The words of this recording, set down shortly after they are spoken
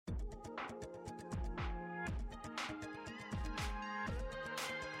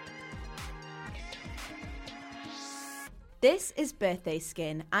This is Birthday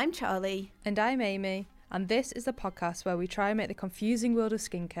Skin. I'm Charlie. And I'm Amy. And this is a podcast where we try and make the confusing world of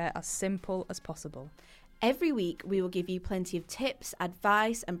skincare as simple as possible. Every week, we will give you plenty of tips,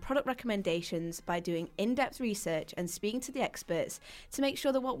 advice, and product recommendations by doing in-depth research and speaking to the experts to make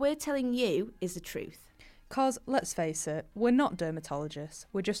sure that what we're telling you is the truth. Because, let's face it, we're not dermatologists.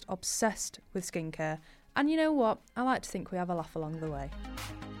 We're just obsessed with skincare. And you know what? I like to think we have a laugh along the way.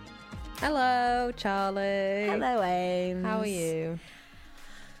 Hello, Charlie. Hello, Ames. How are you?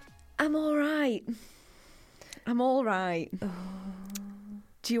 I'm all right.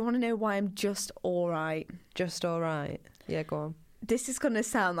 Do you want to know why I'm just all right? Just all right. Yeah, go on. This is going to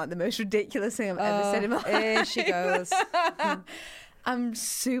sound like the most ridiculous thing I've ever said in my life. Here she goes. I'm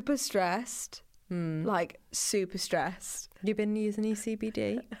super stressed. Like, super stressed. You been using any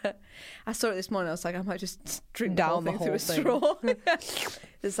CBD? I saw it this morning. I was like, I might just drink Down the whole thing through a straw.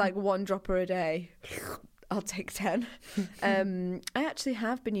 There's like one dropper a day. I'll take 10. I actually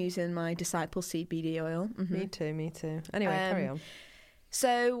have been using my Disciple CBD oil. Mm-hmm. Me too. Anyway, carry on.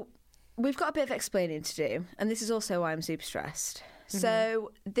 So we've got a bit of explaining to do, and this is also why I'm super stressed. Mm-hmm.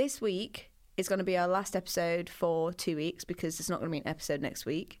 So this week is going to be our last episode for 2 weeks because there's not going to be an episode next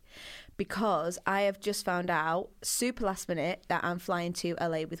week, because I have just found out super last minute that I'm flying to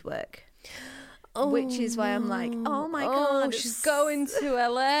LA with work. Which is why I'm like, oh my God. She's going to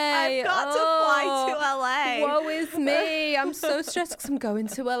LA. I've got to fly to LA. Woe is me. I'm so stressed because I'm going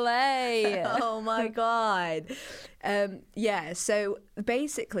to LA. Oh my God. So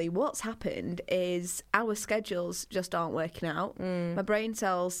basically what's happened is our schedules just aren't working out. My brain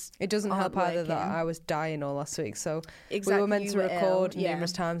cells It doesn't help either working. that I was dying all last week. So Exactly, we were meant to record ill, yeah.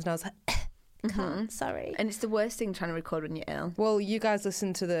 numerous times and I was like, can't, sorry. And it's the worst thing trying to record when you're ill. Well, you guys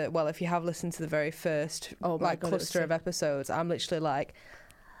listen to if you have listened to the very first cluster of episodes, I'm literally like,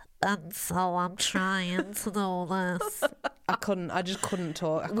 and so I'm trying to do this. I just couldn't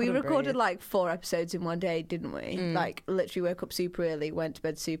talk. We recorded like 4 episodes in one day, didn't we? Like literally woke up super early, went to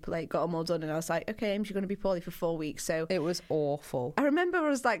bed super late, got them all done, and I was like, okay, Ames, you're going to be poorly for 4 weeks. So it was awful. I remember I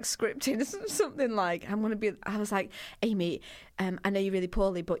was like scripting something like, I was like, Amy, I know you're really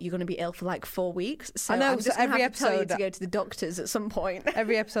poorly, but you're going to be ill for like 4 weeks. So I know, I'm just so every have to tell you episode to go to the doctors at some point.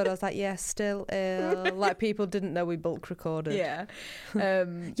 Every episode I was like, yes, still ill. Like people didn't know we bulk recorded. Yeah.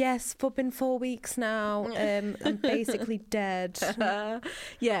 Yes, for been 4 weeks now. I'm basically dead.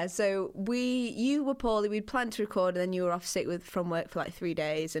 Yeah, so you were poorly, we'd planned to record, and then you were off sick from work for like 3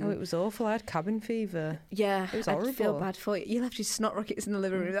 days. And it was awful. I had cabin fever. Yeah, it was I horrible. feel bad for you. You left your snot rockets in the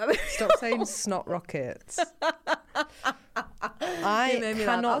living room. Stop saying snot rockets. I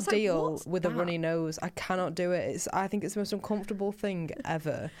cannot deal with a runny nose. I cannot do it. I think it's the most uncomfortable thing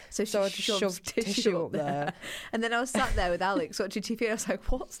ever. So I just shoved tissue up there. And then I was sat there with Alex watching TV, and I was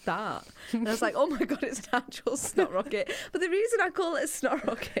like, what's that? And I was like, oh my God, it's an actual snot rocket. But the reason I call it a snot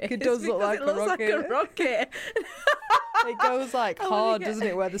rocket it does look like like a rocket. It goes like hard, doesn't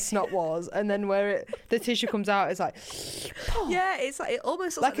it, where the snot was, and then where the tissue comes out, it's like, yeah, it's like, it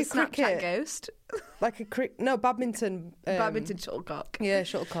almost looks like a Snapchat ghost. Like a badminton. Badminton shuttlecock. Yeah,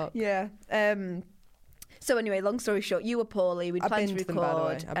 shuttlecock. Yeah. So anyway, long story short, you were poorly. We'd planned to record. By the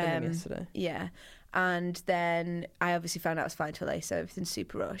way. I've been them yesterday. Yeah. And then I obviously found out I was flying to LA, so everything's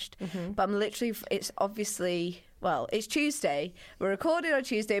super rushed. But I'm literally, it's Tuesday. We're recording on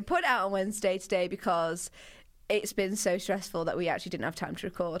Tuesday, put it out on Wednesday today because it's been so stressful that we actually didn't have time to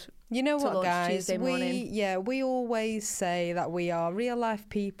record. You know what, guys? Tuesday morning. We always say that we are real life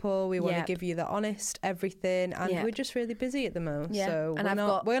people. We want to give you the honest everything, and we're just really busy at the moment. Yeah. So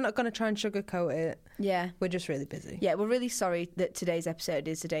we're not going to try and sugarcoat it. Yeah, we're just really busy. Yeah, we're really sorry that today's episode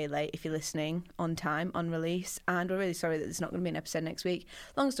is a day late if you're listening on time, on release, and we're really sorry that there's not going to be an episode next week.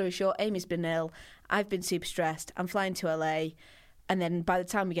 Long story short, Amy's been ill. I've been super stressed. I'm flying to LA, and then by the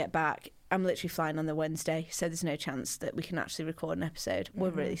time we get back, I'm literally flying on the Wednesday, so there's no chance that we can actually record an episode. We're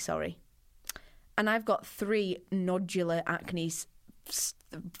really sorry. And I've got 3 nodular acne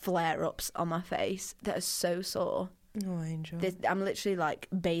flare-ups on my face that are so sore. Oh, Angel. I'm literally like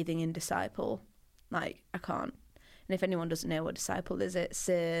bathing in Disciple. Like, I can't. And if anyone doesn't know what Disciple is, it's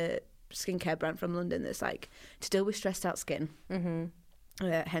a skincare brand from London that's like to deal with stressed out skin.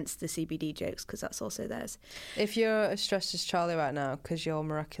 Hence the CBD jokes, because that's also theirs. If you're as stressed as Charlie right now because you're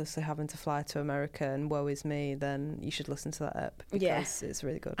miraculously having to fly to America and woe is me, then you should listen to that ep because it's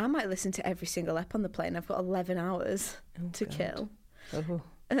really good. I might listen to every single ep on the plane. I've got 11 hours to kill.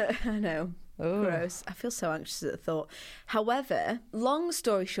 I know. Ooh. Gross. I feel so anxious at the thought. However, long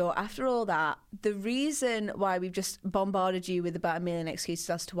story short, after all that, the reason why we've just bombarded you with about a million excuses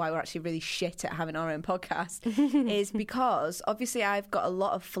as to why we're actually really shit at having our own podcast is because obviously I've got a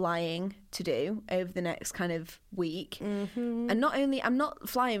lot of flying to do over the next kind of week. Mm-hmm. And not only, I'm not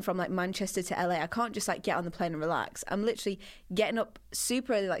flying from like Manchester to LA. I can't just like get on the plane and relax. I'm literally getting up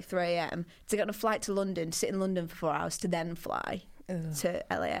super early, like 3 a.m. to get on a flight to London, sit in London for 4 hours to then fly to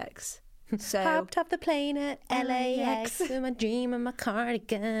LAX. So hopped off the plane at LAX with my dream and my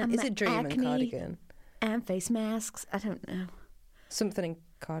cardigan. Is it dream and cardigan? And face masks. I don't know. Something in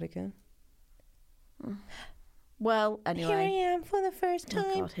cardigan. Well, anyway. Here I am for the first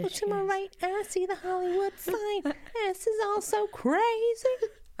time. Look to my right and I see the Hollywood sign. This is all so crazy.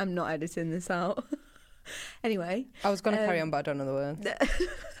 I'm not editing this out. Anyway. I was going to carry on, but I don't know the words.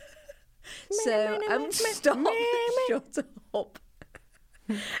 So, shut up.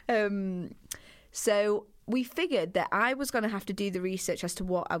 So we figured that I was going to have to do the research as to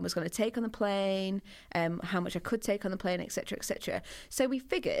what I was going to take on the plane, how much I could take on the plane, etc., etc. So we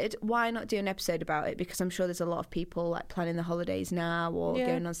figured, why not do an episode about it? Because I'm sure there's a lot of people like planning the holidays now or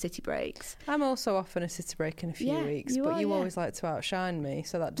going on city breaks. I'm also off on a city break in a few weeks, but you always like to outshine me,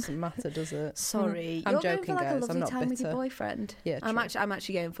 so that doesn't matter, does it? Sorry, I'm you're joking, going for, like, guys. a lovely I'm not time bitter. with your boyfriend. Yeah, I'm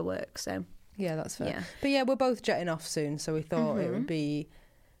actually going for work, so. Yeah, that's fair. Yeah. But yeah, we're both jetting off soon, so we thought it would be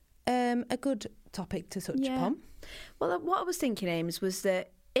a good topic to touch upon. Well, what I was thinking, Ames, was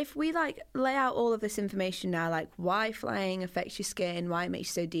that if we like lay out all of this information now, like why flying affects your skin, why it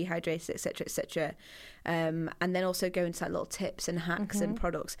makes you so dehydrated, etc., etc., and then also go into like little tips and hacks and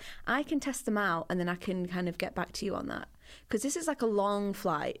products, I can test them out and then I can kind of get back to you on that, because this is like a long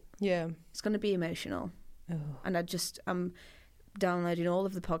flight. Yeah, it's going to be emotional. And I'm downloading all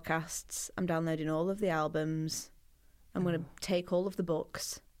of the podcasts. I'm downloading all of the albums. I'm going to take all of the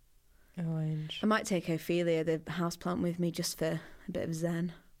books. I might take Ophelia, the houseplant, with me just for a bit of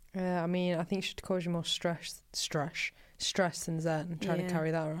zen. I mean, I think it should cause you more stress than zen, trying to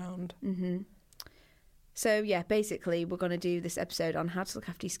carry that around. Mm-hmm. So, yeah, basically, we're going to do this episode on how to look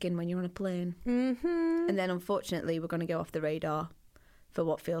after your skin when you're on a plane. Mm-hmm. And then, unfortunately, we're going to go off the radar for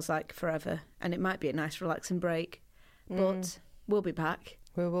what feels like forever. And it might be a nice, relaxing break. But we'll be back.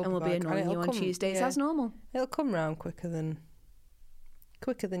 We'll be annoying you on Tuesdays as normal. It'll come round quicker than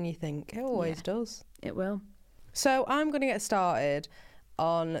you think. It always does. It will. So I'm going to get started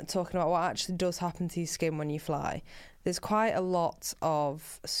on talking about what actually does happen to your skin when you fly. There's quite a lot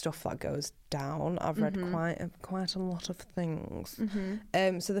of stuff that goes down. I've read quite a lot of things.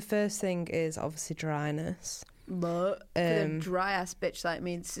 Mm-hmm. So the first thing is obviously dryness. But for a dry ass bitch like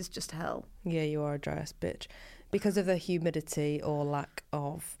me, this is just hell. Yeah, you are a dry ass bitch. Because of the humidity or lack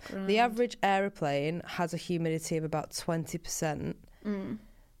of. The average aeroplane has a humidity of about 20%.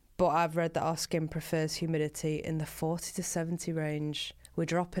 But I've read that our skin prefers humidity in the 40 to 70 range. We're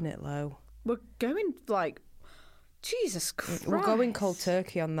dropping it low. We're going like, Jesus Christ. We're going cold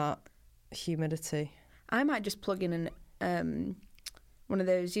turkey on that humidity. I might just plug in one of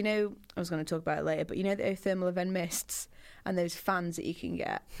those, I was going to talk about it later, but the thermal event mists and those fans that you can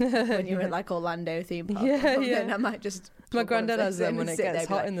get when you're at like Orlando theme park. Yeah. Then I might just... My granddad has them when it gets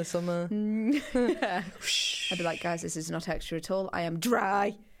hot in the summer. I'd be like, guys, this is not extra at all. I am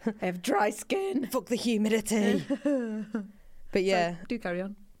dry. I have dry skin. Fuck the humidity. But yeah. So, do carry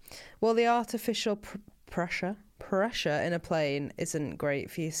on. Well, the artificial pressure in a plane isn't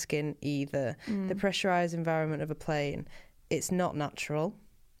great for your skin either. The pressurised environment of a plane, it's not natural.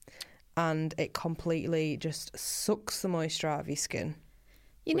 And it completely just sucks the moisture out of your skin.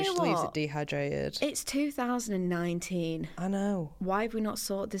 Which leaves it dehydrated. It's 2019. I know. Why have we not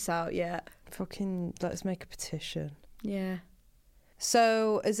sorted this out yet? Fucking let's make a petition. Yeah.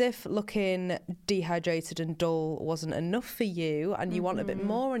 So, as if looking dehydrated and dull wasn't enough for you and you want a bit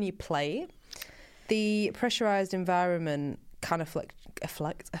more on your plate, the pressurised environment can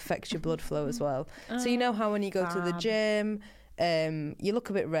affect your blood flow as well. So how when you go to the gym, you look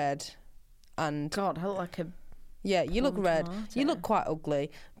a bit red and... God, I look like a... Yeah, you look red. Tomato. You look quite ugly,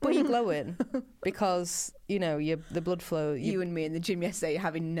 but you're glowing because, the blood flow... You and me in the gym yesterday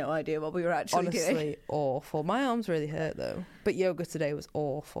having no idea what we were actually doing. Honestly, awful. My arms really hurt, though. But yoga today was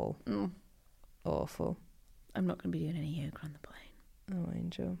awful. Awful. I'm not going to be doing any yoga on the plane. Oh,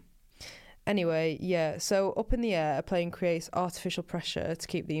 angel. Anyway, yeah, so up in the air, a plane creates artificial pressure to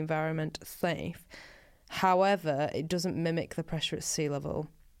keep the environment safe. However, it doesn't mimic the pressure at sea level.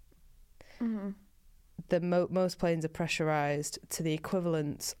 most planes are pressurised to the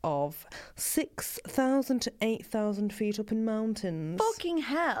equivalent of 6,000 to 8,000 feet up in mountains. Fucking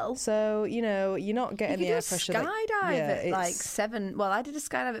hell. So, you know, you're not getting the air pressure. Skydive at like 7. Well, I did a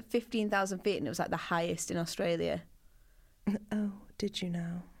skydive at 15,000 feet and it was like the highest in Australia. Oh, did you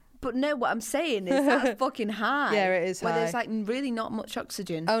know? But no, what I'm saying is that's fucking high. Yeah, it is high. Where there's like really not much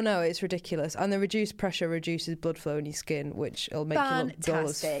oxygen. Oh no, it's ridiculous. And the reduced pressure reduces blood flow in your skin, which will make you look dull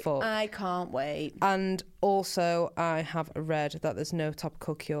as fuck. I can't wait. And also, I have read that there's no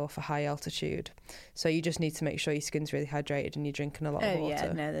topical cure for high altitude. So you just need to make sure your skin's really hydrated and you're drinking a lot of water.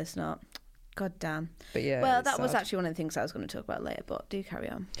 Yeah, no, there's not. God damn. But yeah. Well, that was actually one of the things I was going to talk about later, but do carry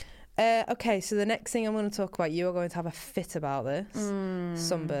on. Okay, so the next thing I'm going to talk about, you are going to have a fit about this.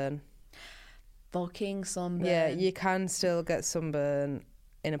 Sunburn. Fucking sunburn. Yeah, you can still get sunburn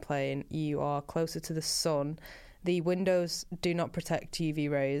in a plane. You are closer to the sun. The windows do not protect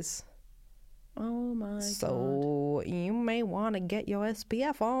UV rays. Oh my God. So you may want to get your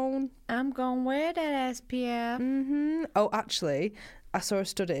SPF on. I'm going to wear that SPF. Oh, actually, I saw a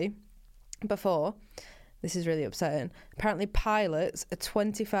study before. This is really upsetting. Apparently, pilots are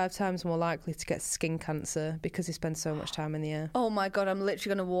 25 times more likely to get skin cancer because they spend so much time in the air. Oh my God, I'm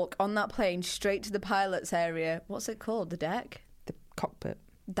literally going to walk on that plane straight to the pilot's area. What's it called? The deck? The cockpit.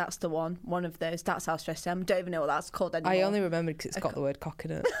 That's the one of those. That's how stressed I am. Don't even know what that's called anymore. I only remembered because it's got the word cock in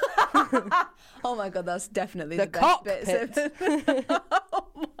it. Oh my God, that's definitely the best cockpit. bits.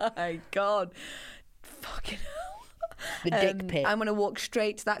 Oh my God. Fucking hell. The dick pit. I'm going to walk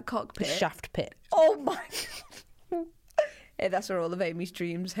straight to that cockpit. The shaft pit. Oh my God. Hey, that's where all of Amy's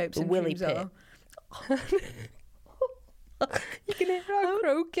dreams, hopes and willy dreams pit. are. You can hear how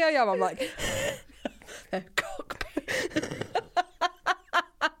croaky I am. I'm like... The cockpit.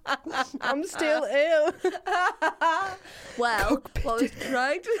 I'm still ill. Well, what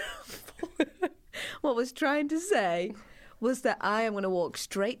I was trying to say was that I am going to walk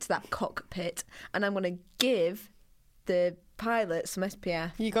straight to that cockpit and I'm going to give the pilot some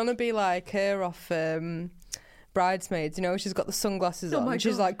SPF. You're going to be like her off Bridesmaids, you know, she's got the sunglasses on and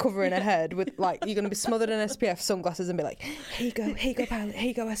she's like covering her head with like, you're going to be smothered in SPF sunglasses and be like, here you go pilot, here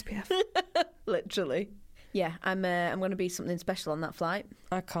you go SPF. Literally. Yeah, I'm going to be something special on that flight.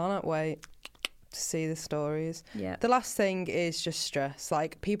 I cannot wait to see the stories. Yeah. The last thing is just stress.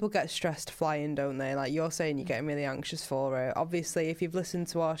 Like, people get stressed flying, don't they? Like, you're saying you're getting really anxious for it. Obviously, if you've listened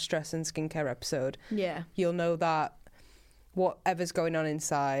to our stress and skincare episode, you'll know that whatever's going on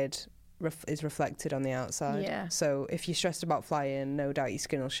inside is reflected on the outside. Yeah. So if you're stressed about flying, no doubt your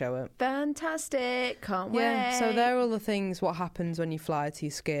skin will show it. Fantastic. Can't wait. Yeah, so there are all the things, what happens when you fly to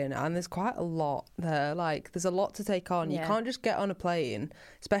your skin, and there's quite a lot there. Like, there's a lot to take on. Yeah. You can't just get on a plane,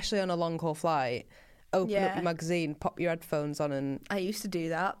 especially on a long-haul flight, open up your magazine, pop your headphones on, and... I used to do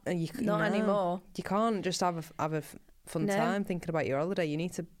that. And Not anymore. You can't just have a fun time thinking about your holiday. You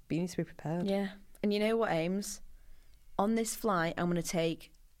need to be prepared. Yeah. And you know what, Ames? On this flight, I'm going to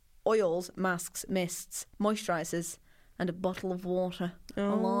take oils, masks, mists, moisturisers, and a bottle of water. A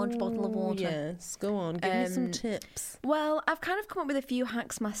large bottle of water. Yes, go on. Give me some tips. Well, I've kind of come up with a few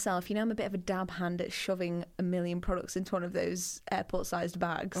hacks myself. You know, I'm a bit of a dab hand at shoving a million products into one of those airport-sized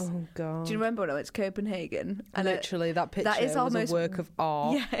bags. Oh, God. Do you remember when I went to Copenhagen? And literally, that picture that is almost was a work of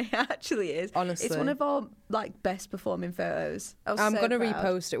art. Yeah, it actually is. Honestly. It's one of our best performing photos. I'm going to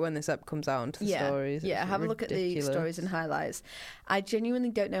repost it when this app comes out onto the stories. Yeah, have a look at the stories and highlights. I genuinely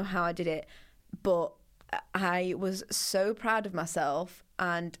don't know how I did it, but I was so proud of myself,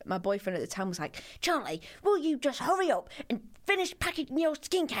 and my boyfriend at the time was like, Charlie, will you just hurry up and finish packing your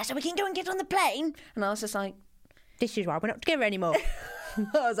skincare so we can go and get on the plane? And I was just like, this is why we're not together anymore.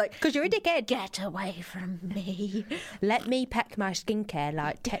 I was like, because you're a dickhead. Get away from me. Let me pack my skincare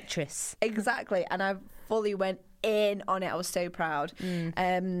like Tetris. Exactly. And I fully went in on it. I was so proud.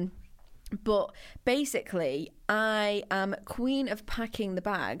 But basically, I am queen of packing the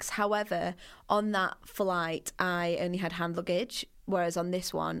bags. However, on that flight, I only had hand luggage, whereas on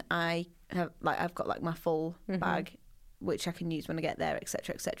this one, I've got my full bag, which I can use when I get there,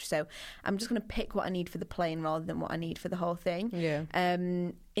 etc., etc. So I'm just going to pick what I need for the plane rather than what I need for the whole thing. Yeah.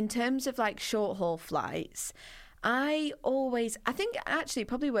 In terms of like short haul flights, I think actually it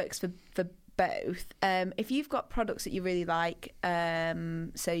probably works for both. If you've got products that you really like,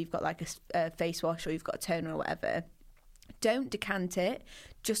 so you've got like a face wash or you've got a toner or whatever, don't decant it,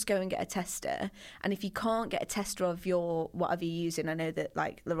 just go and get a tester. And if you can't get a tester of your whatever you're using, I know that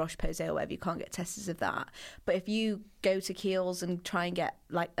like La Roche-Posay or whatever, you can't get testers of that, but if you go to Kiehl's and try and get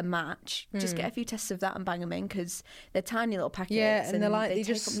like a match, just get a few testers of that and bang them in, because they're tiny little packets. Yeah, and they're like, they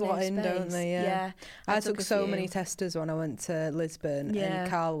just slot in, don't they? Yeah. I took so many testers when I went to Lisbon, and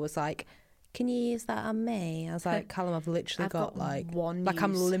Carl was like, can you use that on me? I was like, Callum, I've literally got like one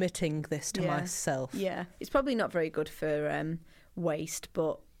I'm limiting this to myself. Yeah, it's probably not very good for waste,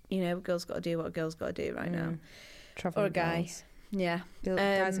 but you know, a girl's got to do what a girl's got to do right now. Traveling or a guy. girls. Yeah.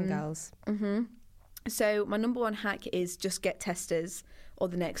 Guys and gals. Mm-hmm. So my number one hack is just get testers or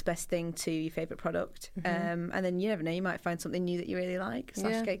the next best thing to your favourite product. And then you never know, you might find something new that you really like. /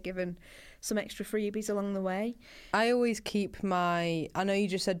 get given some extra freebies along the way. I always keep I know you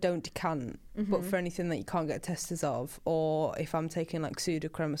just said don't decant, but for anything that you can't get testers of, or if I'm taking like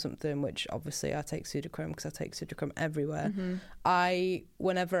Sudocrem or something, which obviously I take Sudocrem because I take Sudocrem everywhere,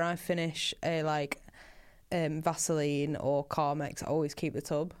 whenever I finish a like Vaseline or Carmex, I always keep the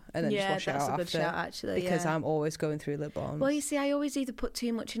tub and then just wash it out after. Yeah, that's a good shout, actually. Because I'm always going through lip balms. Well, you see, I always either put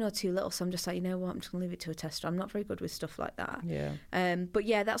too much in or too little, so I'm just like, you know what, I'm just going to leave it to a tester. I'm not very good with stuff like that. Yeah. But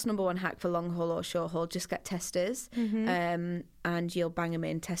yeah, that's number one hack for long haul or short haul. Just get testers, and you'll bang them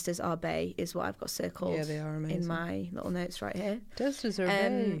in. Testers are bae is what I've got circled. Yeah, they are amazing. In my little notes right here. Testers are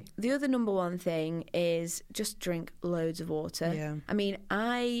bae. The other number one thing is just drink loads of water. Yeah. I mean,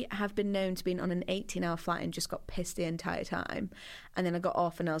 I have been known to be on an 18-hour flight and just got pissed the entire time. And then I got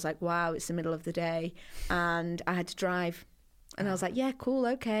off and I was like, wow, it's the middle of the day. And I had to drive. And I was like, yeah, cool,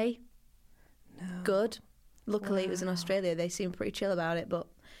 okay. No. Good. Luckily, it was in Australia. They seemed pretty chill about it, but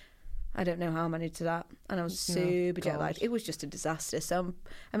I don't know how I managed that. And I was super jet lagged. It was just a disaster. So,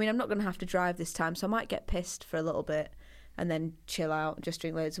 I'm not going to have to drive this time. So I might get pissed for a little bit and then chill out and just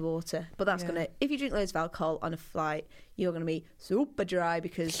drink loads of water. But that's going to, if you drink loads of alcohol on a flight, you're going to be super dry,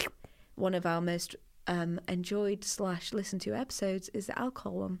 because one of our most enjoyed / listened to episodes is the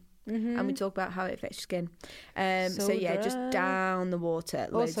alcohol one. And we talk about how it affects your skin. So yeah, just down the water.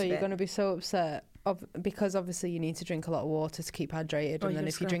 Also, you're going to be so upset because obviously you need to drink a lot of water to keep hydrated, and then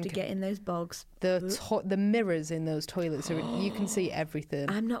if you drink, have to get in those bogs. The mirrors in those toilets you can see everything.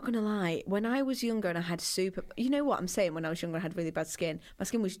 I'm not going to lie. When I was younger and I had you know what I'm saying? When I was younger, I had really bad skin. My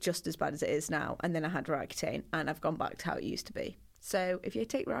skin was just as bad as it is now, and then I had Roaccutane, and I've gone back to how it used to be. So if you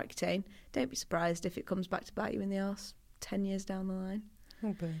take Roaccutane, don't be surprised if it comes back to bite you in the arse 10 years down the line.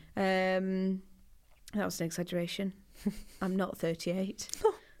 Okay. That was an exaggeration. I'm not 38.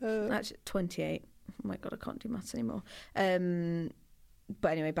 Actually, 28. Oh my God, I can't do maths anymore.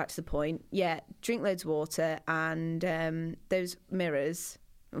 But anyway, back to the point. Yeah, drink loads of water, and those mirrors.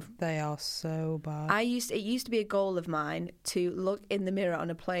 They are so bad. It used to be a goal of mine to look in the mirror on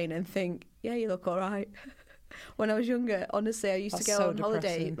a plane and think, yeah, you look all right. When I was younger, honestly, I used to go on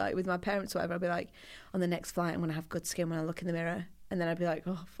holiday like with my parents or whatever. I'd be like, on the next flight, I'm going to have good skin when I look in the mirror. And then I'd be like,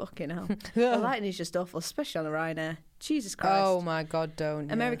 oh, fucking hell. The lighting is just awful, especially on a Ryanair. Jesus Christ. Oh, my God,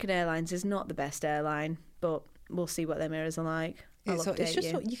 don't. American Airlines is not the best airline, but we'll see what their mirrors are like. It's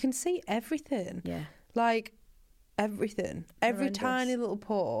just you can see everything. Yeah. Like, everything. Every tiny little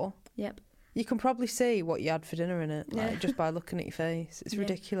pore. Yep. You can probably see what you had for dinner in it, just by looking at your face. It's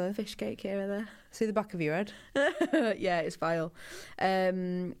ridiculous. Fish cake here or there. See the back of your head? Yeah, it's vile.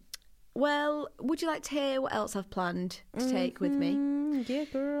 Well, would you like to hear what else I've planned to take with me? Yeah,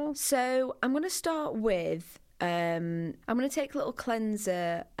 girl. So I'm going to start with, I'm going to take little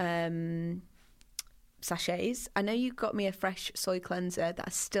cleanser sachets. I know you got me a fresh soy cleanser that I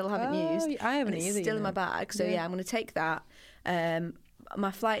still haven't used. I haven't either. It's still in my bag. So yeah, I'm going to take that.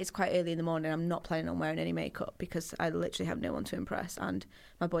 My flight is quite early in the morning. I'm not planning on wearing any makeup because I literally have no one to impress, and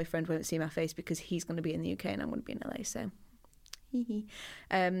my boyfriend won't see my face because he's going to be in the UK and I'm going to be in LA. So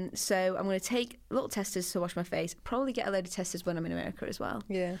so I'm going to take little testers to wash my face, probably get a load of testers when I'm in America as well,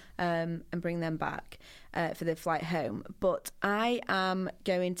 and bring them back for the flight home. But I am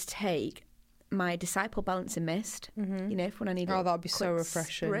going to take my Disciple Balancing Mist, you know, for when I need that'd be so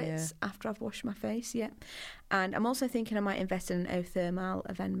refreshing, spritz after I've washed my face, and I'm also thinking I might invest in an Eau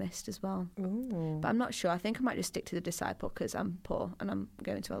Aven mist as well. Ooh. But I'm not sure. I think I might just stick to the Disciple because I'm poor and I'm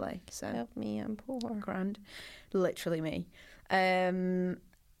going to LA. So help me, I'm poor. Grand, literally me. And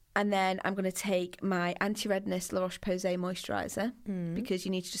then I'm going to take my anti-redness La Roche-Posay moisturiser because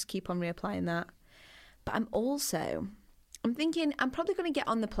you need to just keep on reapplying that. But I'm thinking I'm probably going to get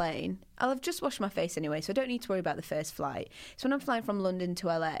on the plane. I'll have just washed my face anyway, so I don't need to worry about the first flight. So when I'm flying from London to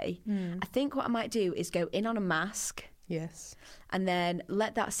LA, I think what I might do is go in on a mask. Yes. And then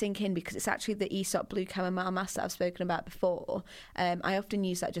let that sink in, because it's actually the Aesop Blue Chamomile mask that I've spoken about before. I often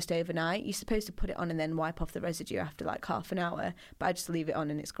use that just overnight. You're supposed to put it on and then wipe off the residue after like half an hour, but I just leave it on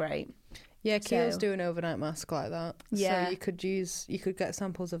and it's great. Yeah, Kiehl's do an overnight mask like that. Yeah. So you could get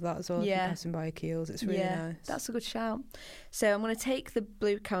samples of that as well if you're passing by Kiehl's. It's really nice. That's a good shout. So I'm going to take the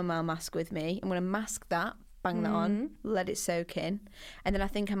Blue Chamomile mask with me. I'm going to mask that, bang that on, let it soak in. And then I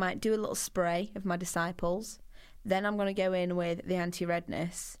think I might do a little spray of my Disciples. Then I'm going to go in with the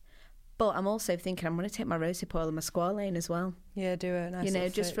anti-redness. But I'm also thinking I'm going to take my rosehip oil and my squalane as well. Yeah, do it. Nice, you know,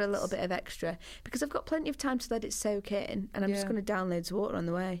 just for a little bit of extra. Because I've got plenty of time to let it soak in, and I'm just going to down loads of water on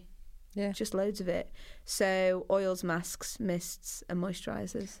the way. Yeah. Just loads of it. So oils, masks, mists and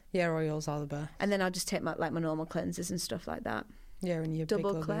moisturisers. Yeah, oils are the best. And then I'll just take my normal cleansers and stuff like that. Yeah, and your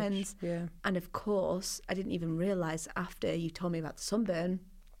double big cleanse. Yeah. And of course, I didn't even realise after you told me about the sunburn,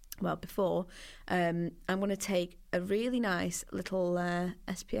 well, before, I'm going to take a really nice little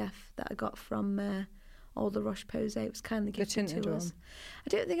SPF that I got from All the Roche-Posay. It was kindly gifted to us. I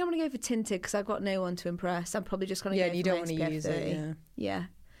don't think I'm going to go for tinted because I've got no one to impress. I'm probably just going to go for you don't want to use 30. it. Yeah.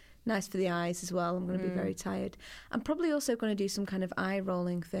 Nice for the eyes as well. I'm going to be very tired. I'm probably also going to do some kind of eye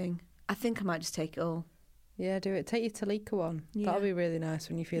rolling thing. I think I might just take it all. Yeah, do it. Take your Talika one. Yeah. That'll be really nice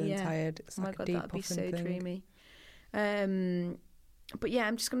when you're feeling tired. It's like a deep that'd be so thing. dreamy. But yeah,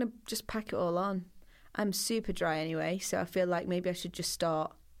 I'm just going to just pack it all on. I'm super dry anyway, so I feel like maybe I should just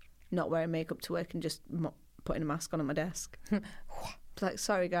start not wearing makeup to work and just putting a mask on at my desk. It's like,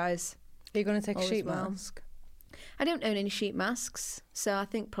 sorry guys. Are you going to take a sheet mask? I don't own any sheet masks, so I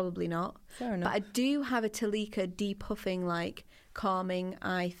think probably not. Fair enough. But I do have a Talika depuffing, like, calming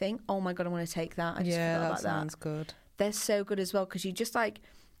eye thing. Oh my God, I want to take that. I just forgot about that. Yeah, that sounds good. They're so good as well because you just like,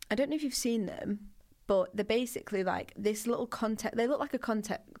 I don't know if you've seen them, but they're basically like this little contact, they look like a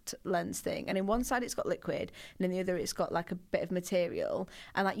contact lens thing. And in one side it's got liquid and in the other it's got like a bit of material.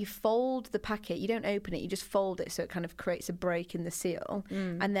 And like you fold the packet, you don't open it, you just fold it so it kind of creates a break in the seal.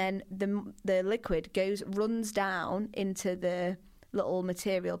 And then the liquid runs down into the little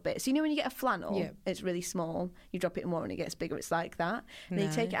material bit. So you know when you get a flannel, it's really small, you drop it in water and it gets bigger. It's like that. And then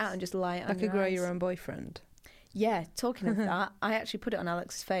you take it out and just lie it on your eyes. Like a grow your own boyfriend. Yeah, talking of that, I actually put it on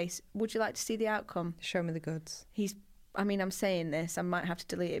Alex's face. Would you like to see the outcome? Show me the goods. I'm saying this, I might have to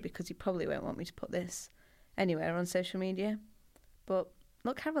delete it because he probably won't want me to put this anywhere on social media. But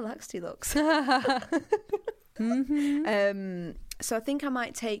look how relaxed he looks. So I think I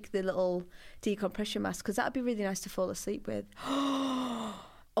might take the little decompression mask because that would be really nice to fall asleep with.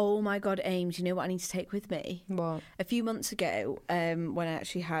 Oh my God, Ames, you know what I need to take with me? What? A few months ago, when I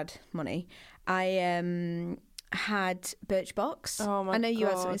actually had money, I had Birchbox. Oh my God. I know you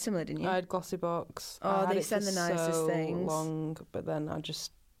had something similar, didn't you? I had Glossybox. Oh, they send the nicest things. Long, but then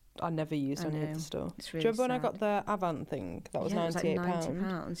I never used any of the stuff. It's really Do you remember when I sad. got the Avant thing? That was £98. It was like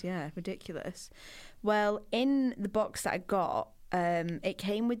 £90, yeah, ridiculous. Well, in the box that I got, it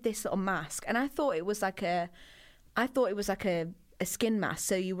came with this little mask, and I thought it was like a skin mask,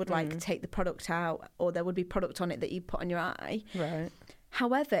 so you would like take the product out, or there would be product on it that you put on your eye. Right.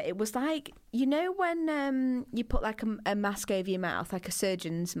 However, it was like, you know when you put like a mask over your mouth, like a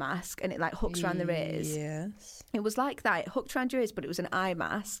surgeon's mask, and it like hooks around the ears? Yes. It was like that. It hooked around your ears, but it was an eye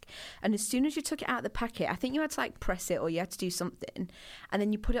mask. And as soon as you took it out of the packet, I think you had to like press it or you had to do something. And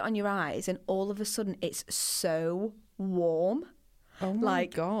then you put it on your eyes and all of a sudden it's so warm. Oh my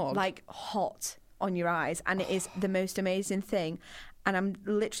God. Like hot on your eyes. And it is the most amazing thing. And I'm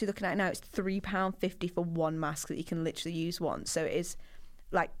literally looking at it now. It's £3.50 for one mask that you can literally use once. So it is...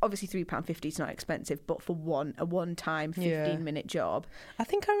 like, obviously £3.50 is not expensive, but for a one-time 15-minute job, I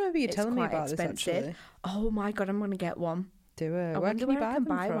think I remember you telling me about expensive. This, actually. Oh, my God, I'm going to get one. Do it. Where can you buy them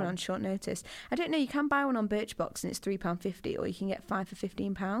from? I can buy one from? on short notice. I don't know, you can buy one on Birchbox and it's £3.50, or you can get 5 for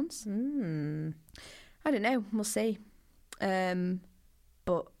 £15. I don't know, we'll see.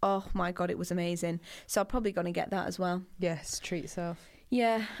 But, oh, my God, it was amazing. So I'm probably going to get that as well. Yes, treat yourself.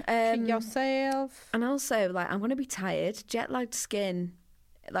 Yeah. Treat yourself. And also, like, I'm going to be tired, jet-lagged skin...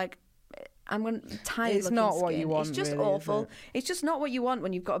 like I'm going tired. It's not what you want. It's just really, awful. It's just not what you want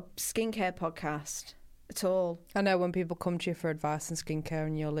when you've got a skincare podcast at all. I know when people come to you for advice on skincare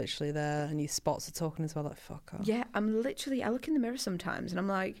and you're literally there and your spots are talking as well, like fuck off. Yeah, I look in the mirror sometimes and I'm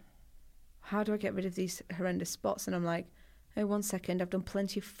like, how do I get rid of these horrendous spots? And I'm like, oh, 1 second, I've done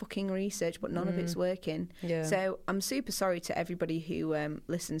plenty of fucking research, but none of it's working. Yeah. So I'm super sorry to everybody who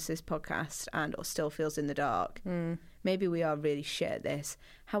listens to this podcast and or still feels in the dark. Maybe we are really shit at this.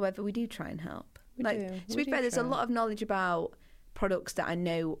 However, we do try and help. To be fair, there's a lot of knowledge about products that I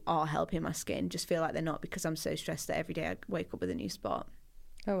know are helping my skin. Just feel like they're not because I'm so stressed that every day I wake up with a new spot.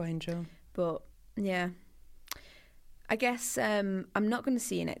 Oh, Angel. But, yeah. I guess I'm not going to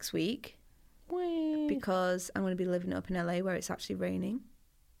see you next week. Whee. Because I'm going to be living up in LA where it's actually raining.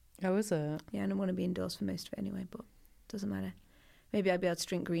 Oh, is it? Yeah, and I'm going to be indoors for most of it anyway, but it doesn't matter. Maybe I'll be able to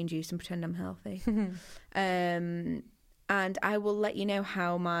drink green juice and pretend I'm healthy. And I will let you know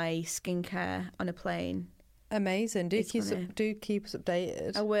how my skincare on a plane. Amazing. Do keep us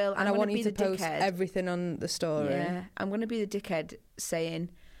updated. I will. And I want you to post everything on the story. Yeah, I'm going to be the dickhead saying,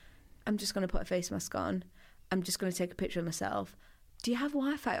 I'm just going to put a face mask on. I'm just going to take a picture of myself. do you have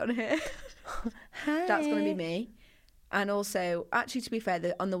Wi-Fi on here? Hi. That's going to be me. And also, actually, to be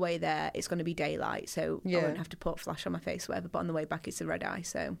fair, on the way there, it's going to be daylight, so I won't have to put flash on my face or whatever, but on the way back, it's a red eye,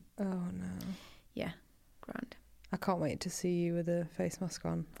 so... Oh, no. Yeah, grand. I can't wait to see you with a face mask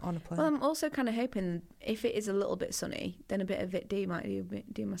on a plane. Well, I'm also kind of hoping if it is a little bit sunny, then a bit of Vit D might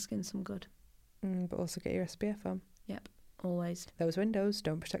do my skin some good. But also get your SPF on. Yep, always. Those windows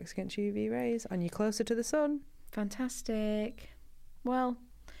don't protect us against UV rays, and you're closer to the sun. Fantastic. Well,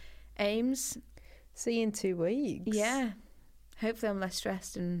 Ames... See you in 2 weeks. Yeah. Hopefully I'm less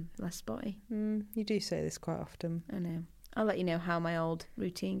stressed and less spotty. You do say this quite often. I know. I'll let you know how my old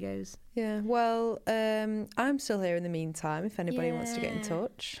routine goes. Yeah, well, I'm still here in the meantime if anybody wants to get in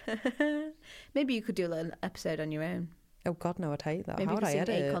touch. Maybe you could do a little episode on your own. Oh, God, no, I'd hate that. Maybe how would I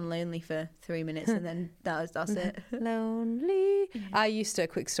edit it? Akon Lonely for 3 minutes and then that's it. Lonely. Yeah. I used to, a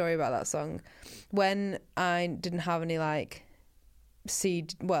quick story about that song. When I didn't have any, like...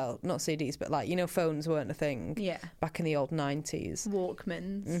 not CDs, but like, you know, phones weren't a thing back in the old 90s.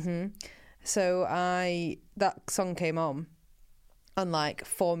 Walkmans. So that song came on like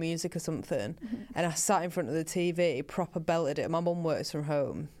 4 Music or something, and I sat in front of the TV, proper belted it. My mum works from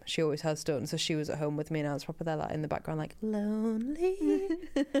home, she always has done, so she was at home with me and I was proper there like in the background like lonely.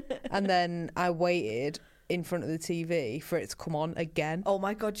 And then I waited in front of the TV for it to come on again. Oh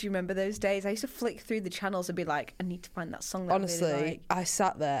my God, do you remember those days? I used to flick through the channels and be like, I need to find that song that honestly, I really like. I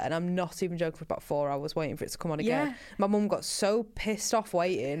sat there and I'm not even joking for about 4 hours waiting for it to come on again. My mum got so pissed off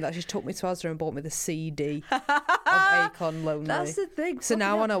waiting that she took me to Asda and bought me the CD of Akon Lonely. That's the thing. So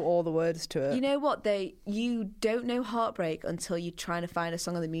now I know all the words to it. You know what? You don't know Heartbreak until you're trying to find a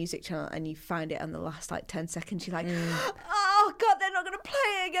song on the music channel and you find it in the last like 10 seconds. You're like, oh God, they're not going to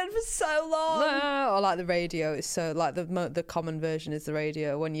play it again for so long. No, or like the radio. It's so like the common version is the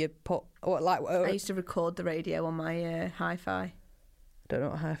radio when you put I used to record the radio on my hi-fi. I don't know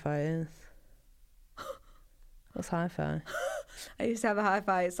what hi-fi is. What's hi-fi? I used to have a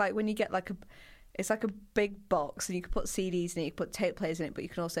hi-fi. It's like when you get it's like a big box and you can put CDs in it, you can put tape players in it, but you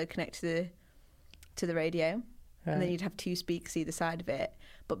can also connect to the radio. Right. And then you'd have 2 speakers either side of it.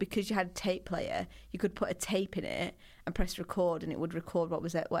 But because you had a tape player, you could put a tape in it and press record, and it would record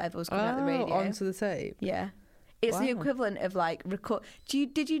whatever was coming out the radio. Onto the tape. Yeah, it's the equivalent of like record.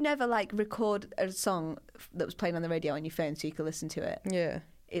 Did you never like record a song that was playing on the radio on your phone so you could listen to it? Yeah.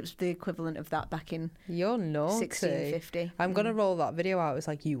 It was the equivalent of that back in You're naughty. 1650. I'm gonna roll that video out. It's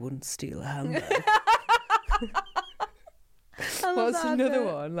like, you wouldn't steal a handbag. What's another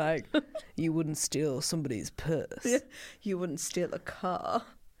one? Like, you wouldn't steal somebody's purse. Yeah. You wouldn't steal a car.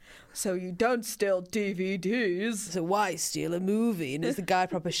 So you don't steal DVDs. So why steal a movie? And it's the guy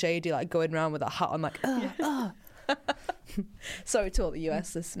proper shady, like going around with a hat on, like, Sorry to all the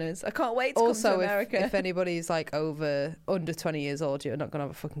US listeners. I can't wait to come to America. If anybody's like under 20 years old, you're not going to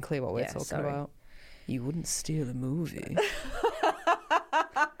have a fucking clue what we're talking about. You wouldn't steal a movie.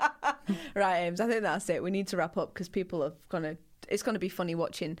 Right, Ames, I think that's it. We need to wrap up because people are it's going to be funny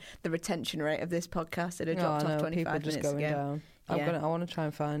watching the retention rate of this podcast that had dropped off 25 minutes ago. Down. I want to try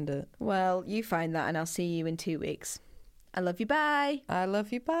and find it. Well, you find that and I'll see you in 2 weeks. I love you, bye. I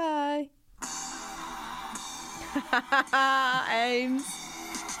love you, bye. Ames.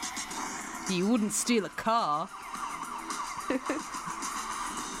 You wouldn't steal a car.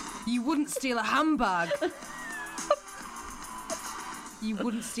 You wouldn't steal a handbag. You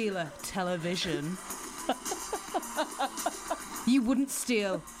wouldn't steal a television. You wouldn't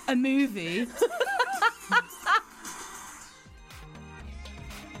steal a movie.